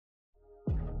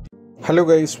Hello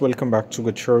guys, welcome back to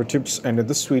Good Tips, and in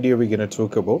this video we're going to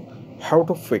talk about how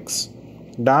to fix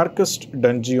Darkest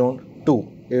Dungeon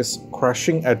 2 is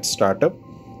crashing at startup,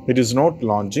 it is not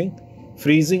launching,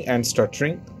 freezing and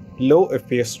stuttering, low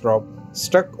FPS drop,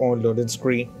 stuck on loaded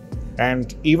screen,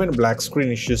 and even black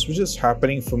screen issues which is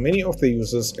happening for many of the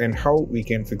users and how we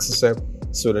can fix this up.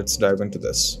 So let's dive into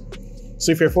this.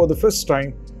 So if you're for the first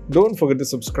time, don't forget to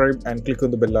subscribe and click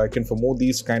on the bell icon for more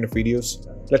these kind of videos.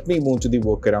 Let me move to the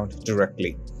workaround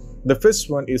directly. The first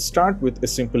one is start with a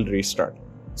simple restart.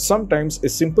 Sometimes a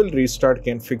simple restart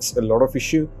can fix a lot of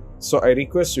issue, so I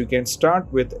request you can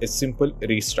start with a simple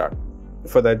restart.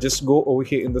 For that, just go over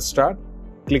here in the start,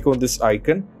 click on this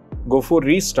icon, go for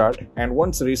restart, and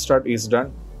once restart is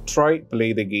done, try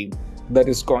play the game. That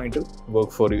is going to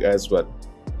work for you as well.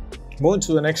 Move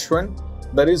to the next one.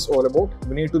 That is all about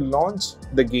we need to launch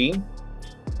the game.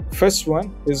 First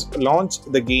one is launch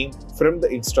the game from the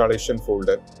installation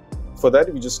folder. For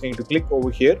that, we just need to click over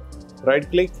here, right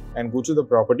click and go to the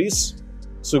properties.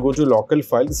 So go to local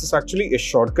file. This is actually a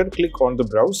shortcut. Click on the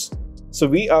browse. So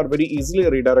we are very easily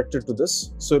redirected to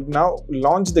this. So now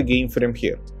launch the game from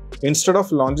here. Instead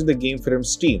of launching the game from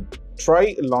Steam,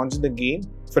 try launching the game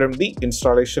from the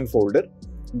installation folder.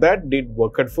 That did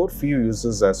work out for few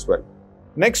users as well.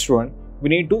 Next one, we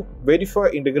need to verify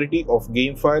integrity of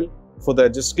game file. For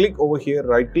that, just click over here,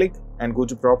 right click and go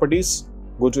to properties,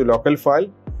 go to local file,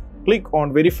 click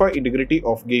on verify integrity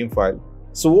of game file.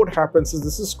 So what happens is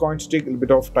this is going to take a little bit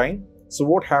of time. So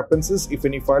what happens is if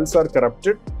any files are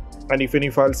corrupted and if any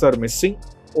files are missing,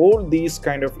 all these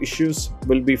kind of issues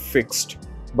will be fixed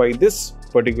by this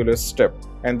particular step.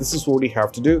 And this is what we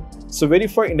have to do. So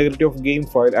verify integrity of game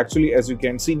file. Actually, as you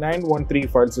can see, 913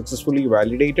 file successfully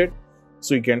validated.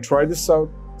 So you can try this out.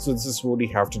 So this is what you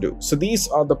have to do. So these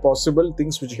are the possible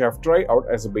things which you have to try out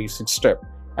as a basic step.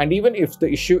 And even if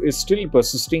the issue is still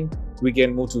persisting, we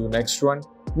can move to the next one.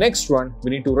 Next one, we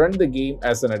need to run the game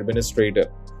as an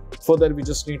administrator. For that, we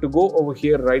just need to go over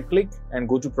here, right click and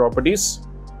go to properties.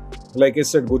 Like I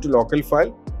said, go to local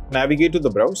file, navigate to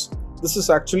the browse. This is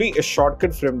actually a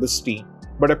shortcut from the Steam.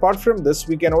 But apart from this,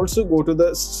 we can also go to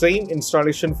the same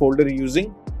installation folder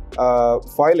using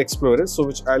file explorer, so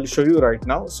which I'll show you right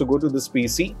now. So go to this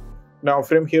PC. Now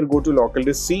from here go to local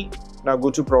disk C. Now go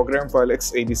to program file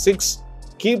x86.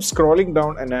 Keep scrolling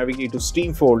down and navigate to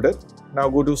Steam folder. Now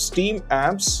go to Steam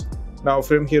apps. Now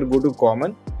from here go to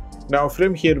common. Now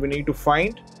from here we need to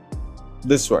find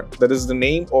this one. That is the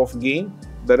name of game.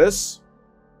 That is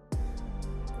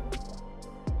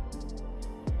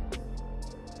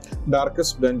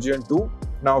Darkest Dungeon 2.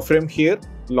 Now from here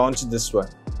launch this one.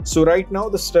 So right now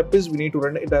the step is we need to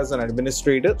run it as an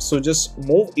administrator. So just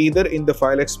move either in the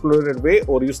file explorer way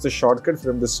or use the shortcut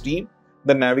from the Steam.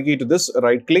 Then navigate to this,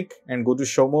 right click and go to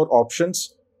show more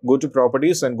options. Go to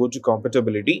properties and go to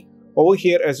compatibility. Over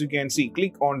here, as you can see,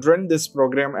 click on run this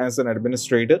program as an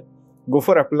administrator. Go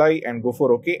for apply and go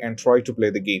for OK and try to play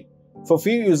the game. For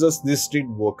few users, this did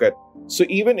work out. So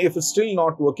even if it's still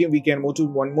not working, we can move to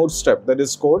one more step, that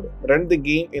is called run the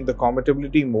game in the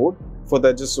compatibility mode. For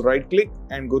that, just right click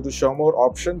and go to show more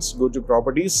options, go to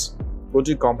properties, go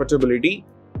to compatibility.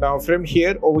 Now from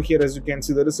here, over here, as you can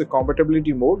see, there is a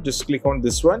compatibility mode. Just click on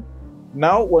this one.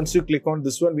 Now once you click on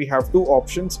this one, we have two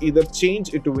options, either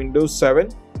change it to Windows 7.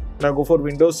 Now go for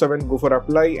Windows 7, go for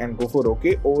apply and go for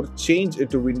OK, or change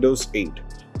it to Windows 8.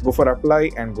 Go for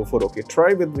apply and go for OK.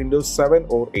 Try with Windows 7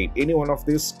 or 8. Any one of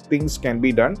these things can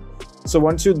be done. So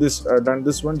once you done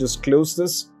this one, just close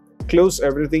this, close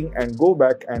everything and go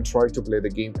back and try to play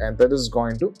the game, and that is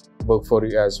going to work for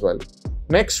you as well.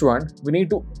 Next one, we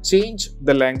need to change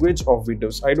the language of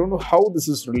Windows. I don't know how this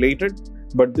is related,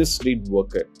 but this did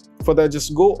work it. For that,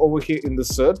 just go over here in the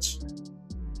search.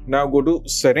 Now go to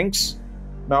settings.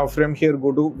 Now from here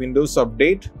go to Windows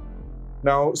Update.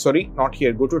 Now sorry, not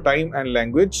here, go to time and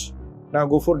language. Now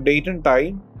go for date and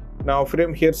time. Now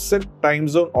from here set time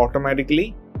zone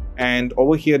automatically, and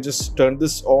over here just turn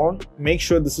this on. Make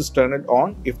sure this is turned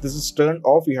on. If this is turned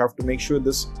off, you have to make sure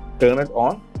this turn it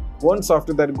on. Once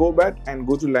after that, go back and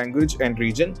go to language and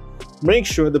region. Make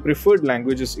sure the preferred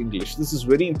language is English. This is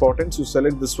very important. So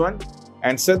select this one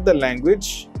and set the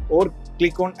language, or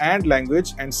click on add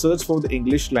language and search for the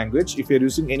English language if you're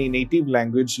using any native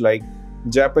language like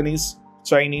Japanese,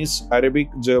 Chinese, Arabic,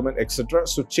 German, etc.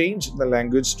 So change the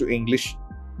language to English.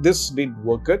 This did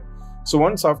work it. So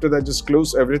once after that, just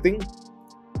close everything,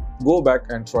 go back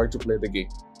and try to play the game.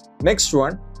 Next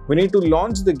one, we need to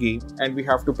launch the game and we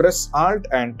have to press Alt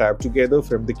and Tab together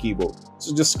from the keyboard.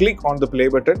 So just click on the play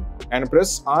button and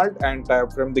press Alt and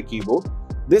Tab from the keyboard.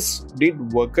 This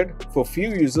did work it for few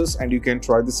users and you can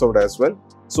try this out as well.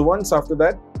 So once after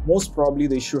that, most probably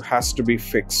the issue has to be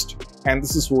fixed, and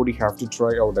this is what you have to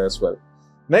try out as well.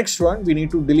 Next one, we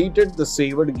need to delete the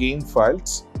saved game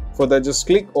files. For that, just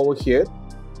click over here.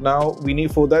 Now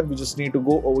for that we just need to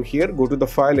go over here, go to the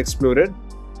file explorer.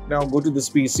 Now go to this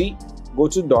PC, go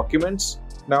to documents.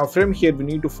 Now from here we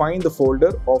need to find the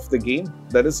folder of the game,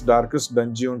 that is Darkest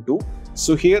Dungeon 2.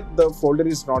 So here the folder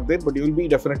is not there, but you will be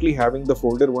definitely having the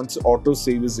folder once auto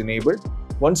save is enabled.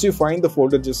 Once you find the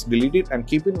folder, just delete it, and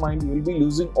keep in mind you will be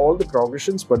losing all the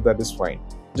progressions, but that is fine.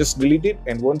 Just delete it,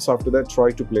 and once after that try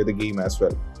to play the game as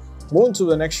well. Moving to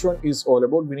the next one is all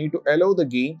about we need to allow the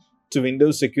game to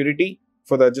Windows security.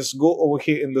 For that, just go over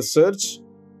here in the search,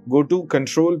 go to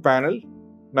control panel.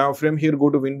 Now from here go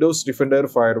to Windows Defender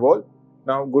Firewall.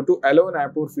 Now go to allow an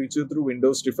app or feature through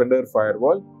Windows Defender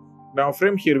Firewall. Now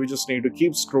from here we just need to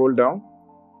keep scroll down,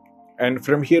 and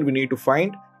from here we need to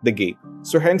find the game.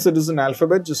 So hence it is an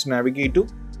alphabet, just navigate to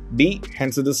D,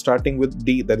 hence it is starting with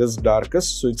D, that is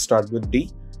Darkest, so it starts with D.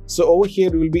 So over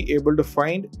here we will be able to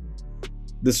find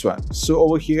this one. So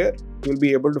over here you will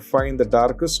be able to find the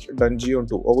Darkest Dungeon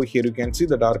 2. Over here you can see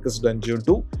the Darkest Dungeon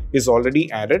 2 is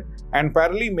already added, and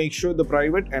parallelly make sure the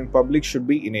private and public should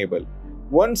be enabled.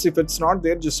 Once if it's not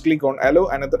there, just click on allow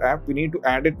another app. We need to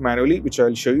add it manually, which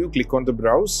I'll show you. Click on the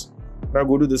browse. Now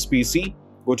go to this PC,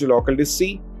 go to local disk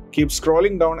C, keep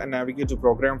scrolling down and navigate to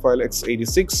program file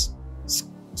x86.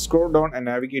 Scroll down and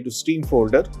navigate to Steam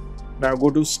folder. Now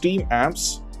go to Steam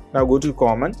apps. Now go to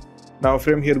common. Now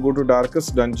from here go to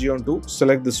Darkest Dungeon 2,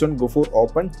 select this one, go for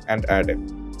open and add it.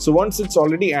 So once it's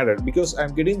already added, because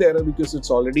I'm getting the error because it's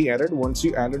already added, once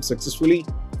you add it successfully,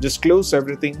 just close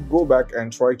everything, go back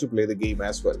and try to play the game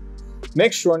as well.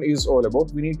 Next one is all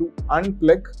about we need to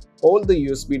unplug all the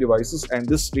USB devices, and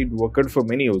this did work out for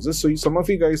many users. So some of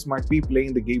you guys might be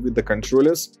playing the game with the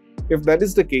controllers. If that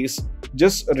is the case,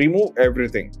 just remove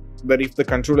everything. That if the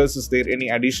controllers is there, any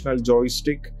additional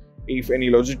joystick, if any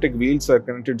Logitech wheels are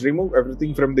connected, remove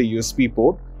everything from the USB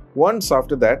port. Once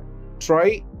after that,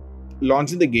 try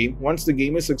launching the game. Once the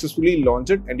game is successfully launched,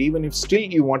 and even if still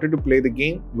you wanted to play the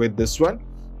game with this one,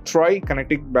 try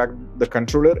connecting back the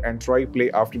controller and try play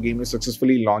after game is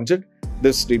successfully launched.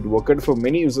 This did work out for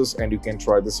many users, and you can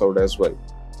try this out as well.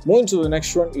 Moving to the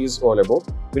next one is all about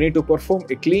we need to perform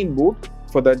a clean boot.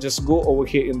 For that, just go over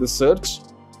here in the search,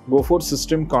 go for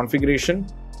system configuration,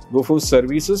 go for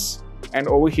services, and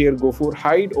over here go for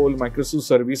hide all Microsoft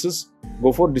services,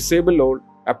 go for disable all,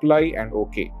 apply and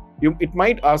OK. It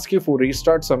might ask you for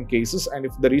restart some cases, and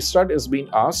if the restart is being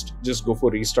asked, just go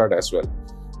for restart as well.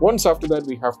 Once after that,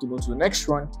 we have to go to the next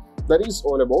one. That is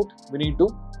all about we need to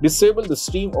disable the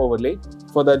Steam overlay.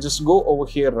 For that, just go over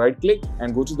here, right click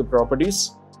and go to the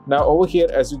properties. Now over here,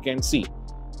 as you can see,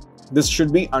 this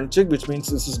should be unchecked, which means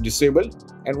this is disabled,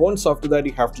 and once after that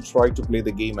you have to try to play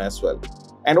the game as well.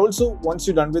 And also once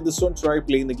you're done with this one, try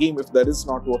playing the game. If that is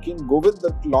not working, go with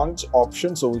the launch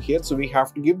options over here. So we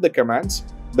have to give the commands,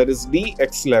 that is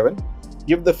DX11.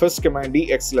 Give the first command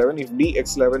DX11. If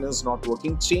DX11 is not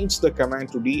working, change the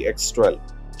command to DX12.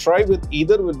 Try with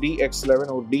either with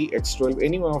DX11 or DX12.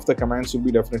 Any one of the commands will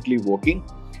be definitely working.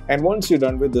 And once you're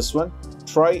done with this one,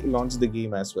 try launch the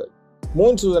game as well.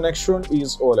 Moving to the next one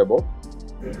is all about.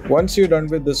 Once you're done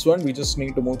with this one, we just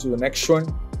need to move to the next one.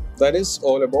 That is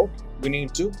all about we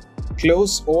need to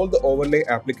close all the overlay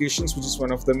applications, which is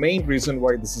one of the main reason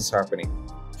why this is happening.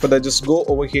 For that, just go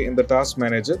over here in the task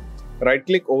manager, right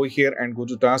click over here and go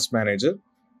to task manager.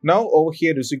 Now over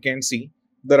here, as you can see,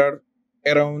 there are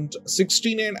around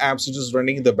 69 apps which is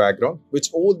running in the background,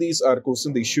 which all these are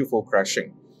causing the issue for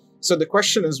crashing. So the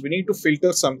question is, we need to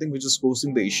filter something which is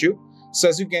causing the issue. So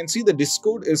as you can see, the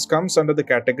Discord comes under the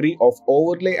category of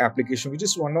overlay application, which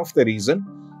is one of the reason,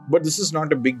 but this is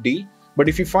not a big deal. But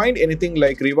if you find anything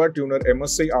like Riva Tuner,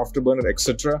 MSI Afterburner,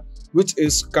 etc., which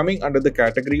is coming under the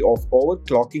category of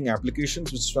overclocking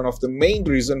applications, which is one of the main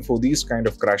reason for these kind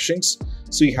of crashings,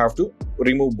 so you have to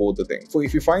remove both the things. So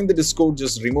if you find the Discord,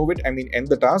 just remove it, end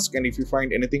the task. And if you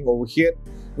find anything over here,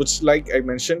 which like I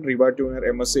mentioned, Riva Tuner,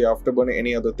 MSI Afterburner,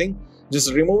 any other thing,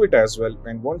 just remove it as well.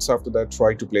 And once after that,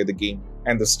 try to play the game,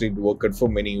 and this did work out for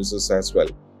many users as well.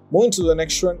 Moving to the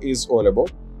next one is all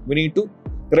about we need to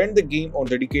run the game on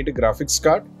dedicated graphics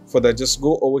card. For that, just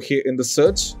go over here in the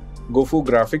search, go for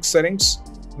graphics settings.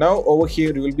 Now over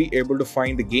here you will be able to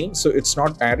find the game. So it's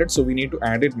not added, so we need to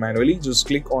add it manually. Just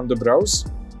click on the browse.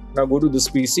 Now go to this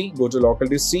PC, go to local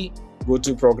disk C, go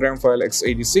to program file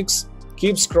x86,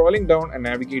 keep scrolling down and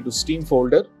navigate to Steam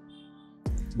folder,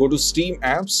 go to Steam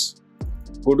apps,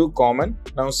 go to common.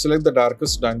 Now select the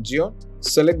Darkest Dungeon,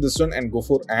 select this one and go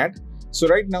for add. So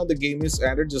right now the game is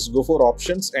added, just go for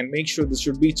options and make sure this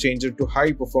should be changed to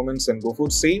high performance and go for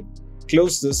save.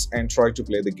 close this and try to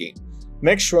play the game.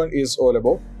 Next one is all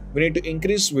about, we need to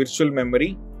increase virtual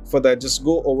memory. For that, just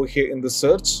go over here in the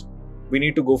search. We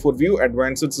need to go for view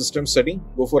advanced system setting,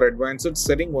 go for advanced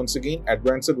setting once again,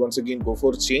 go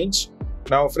for change.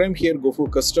 Now from here, go for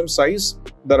custom size.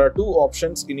 There are two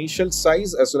options, initial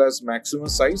size as well as maximum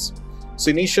size. So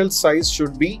initial size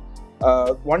should be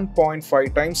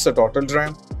 1.5 times the total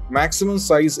RAM. Maximum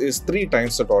size is 3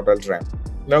 times the total RAM.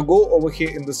 Now go over here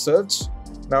in the search.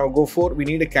 Now go for, we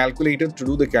need a calculator to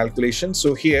do the calculation.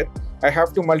 So here I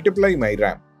have to multiply my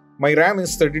RAM. My RAM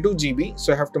is 32 GB,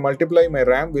 so I have to multiply my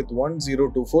RAM with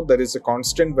 1024. That is a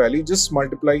constant value. Just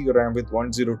multiply your RAM with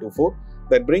 1024.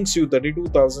 That brings you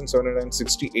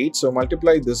 32,768. So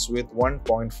multiply this with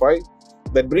 1.5.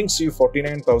 That brings you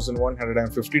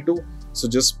 49,152. So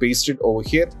just paste it over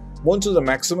here. Move to the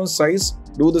maximum size.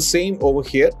 Do the same over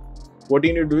here. What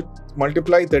you need to do,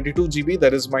 multiply 32 GB,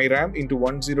 that is my RAM, into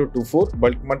 1024,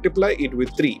 but multiply it with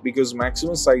 3 because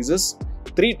maximum size is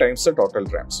 3 times the total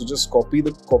RAM. So just copy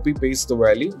paste the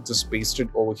value, just paste it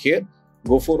over here,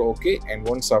 go for OK, and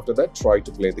once after that, try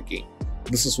to play the game.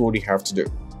 This is what you have to do.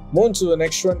 Move to the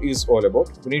next one is all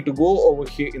about, we need to go over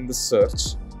here in the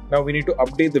search. Now we need to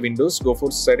update the Windows, go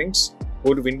for settings,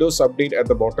 go to Windows update at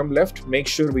the bottom left, make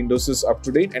sure Windows is up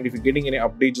to date, and if you're getting any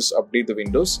update, just update the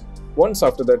Windows. Once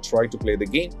after that, try to play the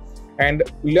game. And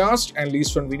last and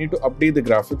least one, we need to update the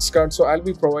graphics card. So I'll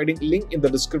be providing link in the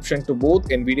description to both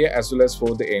NVIDIA as well as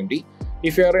for the AMD.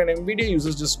 If you are an NVIDIA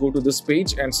user, just go to this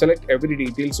page and select every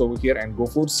details over here and go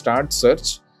for start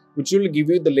search, which will give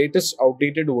you the latest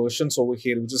outdated versions over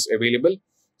here, which is available.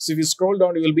 So if you scroll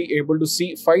down, you will be able to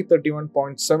see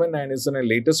 531.79 is in a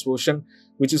latest version,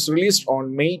 which is released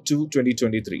on May 2,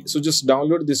 2023. So just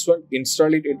download this one,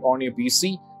 install it on your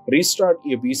PC, restart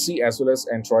your PC as well as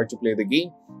and try to play the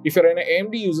game. If you're an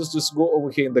AMD user, just go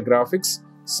over here in the graphics,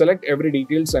 select every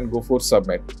details and go for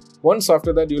submit. Once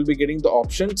after that, you'll be getting the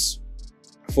options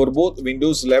for both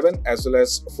Windows 11 as well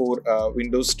as for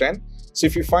Windows 10. So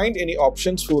if you find any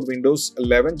options for Windows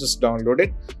 11, just download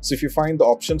it. So if you find the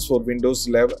options for Windows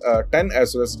 10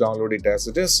 as well as download it as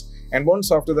it is. And once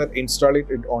after that, install it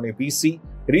on a PC,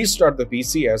 restart the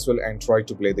PC as well and try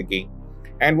to play the game.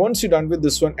 And once you're done with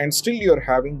this one and still you're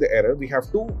having the error, we have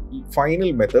two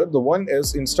final methods. The one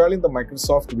is installing the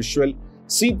Microsoft Visual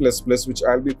C++, which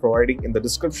I'll be providing in the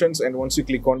descriptions. And once you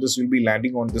click on this, you'll be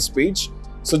landing on this page.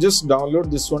 So just download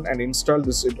this one and install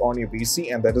this on your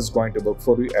PC, and that is going to work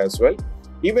for you as well.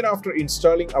 Even after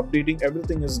installing, updating,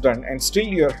 everything is done and still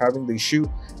you're having the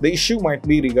issue might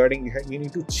be regarding you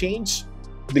need to change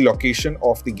the location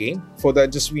of the game. For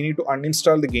that, just we need to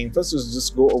uninstall the game first. So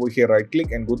just go over here, right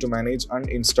click and go to manage,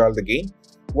 uninstall the game.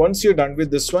 Once you're done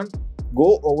with this one,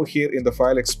 go over here in the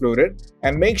file explorer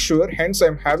and make sure, hence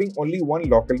I'm having only one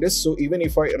local disk, so even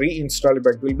if I reinstall it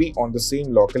back, it will be on the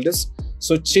same local disk.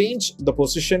 So change the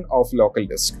position of local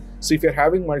disk. So if you're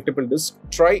having multiple disks,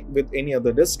 try with any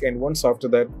other disk, and once after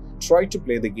that, try to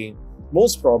play the game.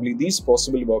 Most probably these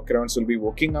possible workarounds will be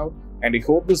working out, and I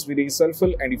hope this video is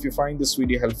helpful. And if you find this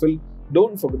video helpful,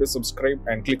 don't forget to subscribe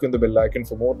and click on the bell icon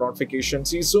for more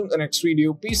notifications. See you soon in the next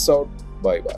video. Peace out. Bye bye.